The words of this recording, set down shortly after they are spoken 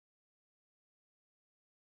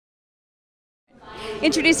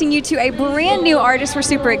introducing you to a brand new artist we're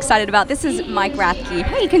super excited about. This is Mike Rathke.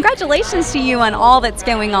 Hey, congratulations to you on all that's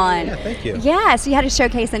going on. Yeah, thank you. Yeah, so you had a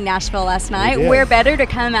showcase in Nashville last night. Where better to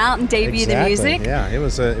come out and debut the music? Yeah, it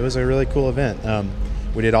was a really cool event.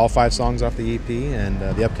 We did all 5 songs off the EP, and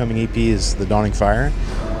the upcoming EP is The Dawning Fire,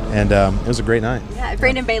 and it was a great night. Yeah,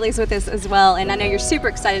 Brandon Bailey's with us as well, and I know you're super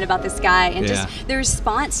excited about this guy, and just the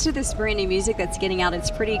response to this brand new music that's getting out,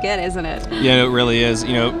 it's pretty good, isn't it? Yeah, it really is.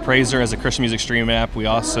 You know, PRAZOR as a Christian music streaming app, we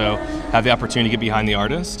also have the opportunity to get behind the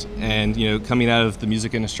artist, and you know, coming out of the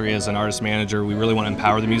music industry as an artist manager, we really want to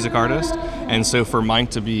empower the music artist, and so for Mike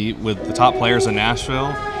to be with the top players in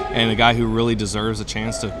Nashville, and a guy who really deserves a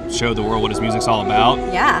chance to show the world what his music's all about.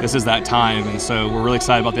 Yeah. This is that time, and so we're really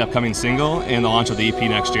excited about the upcoming single and the launch of the EP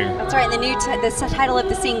next year. That's right, and the title of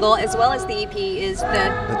the single as well as the EP is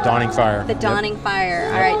The Dawning Fire. The Dawning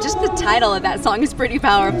Fire. All right, just the title of that song is pretty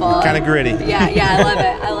powerful. Kind of gritty. Yeah, I love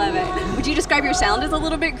it. I love it. Would you describe your sound as a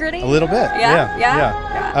little bit gritty? A little bit.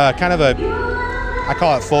 Yeah. Kind of I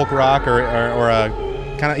call it folk rock or a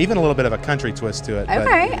kind of even a little bit of a country twist to it.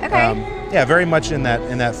 Okay. Yeah, very much in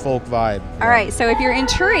that folk vibe. All right, so if you're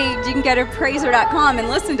intrigued, you can go to PRAZOR.com and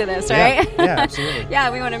listen to this, right? Yeah, absolutely. Yeah,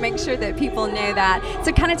 we want to make sure that people know that.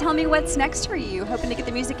 So kind of tell me what's next for you. Hoping to get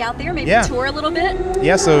the music out there, maybe tour a little bit?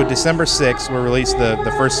 Yeah, so December 6th, we'll release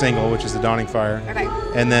the first single, which is The Dawning Fire. Okay.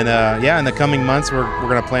 And then, in the coming months, we're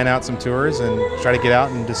going to plan out some tours and try to get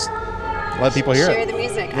out and just let people hear Share it. the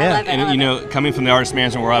music. Yeah. I love it. And you know, coming from the artist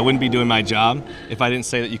management world, I wouldn't be doing my job if I didn't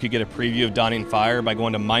say that you could get a preview of Dawning Fire by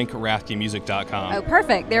going to MikeRathkemusic.com. Oh,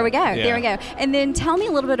 perfect. There we go. Yeah. There we go. And then tell me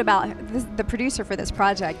a little bit about the producer for this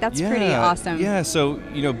project. That's pretty awesome. Yeah, so,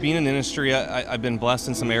 you know, being in the industry, I've been blessed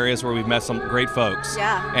in some areas where we've met some great folks.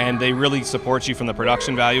 Yeah. And they really support you from the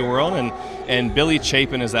production value world. And Billy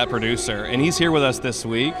Chapin is that producer. And he's here with us this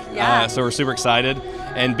week. Yeah. So we're super excited.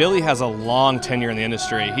 And Billy has a long tenure in the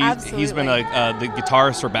industry. He's been the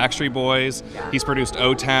guitarist for Backstreet Boys. Yeah. He's produced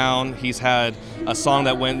O-Town. He's had a song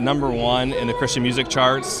that went #1 in the Christian music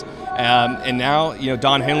charts. And now, you know,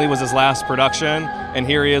 Don Henley was his last production, and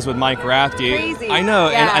here he is with Mike Rathke. Crazy. I know,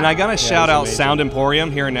 Yeah. and I got to shout out amazing. Sound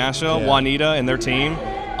Emporium here in Nashville, Juanita and their team.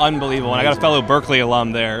 Unbelievable. And I got a fellow Berkeley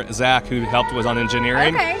alum there, Zach, who was on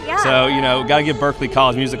engineering. Okay, yeah. So, you know, got to give Berkeley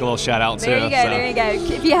College Music a little shout out too. There you go.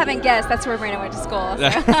 If you haven't guessed, that's where Brandon went to school. So.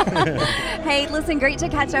 Hey, listen, great to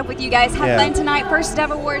catch up with you guys. Have fun tonight. First Dove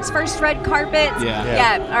Awards, first red carpet.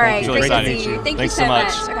 Yeah. All right. Really great to exciting. see you. Thank Thanks you so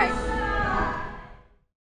much. Okay.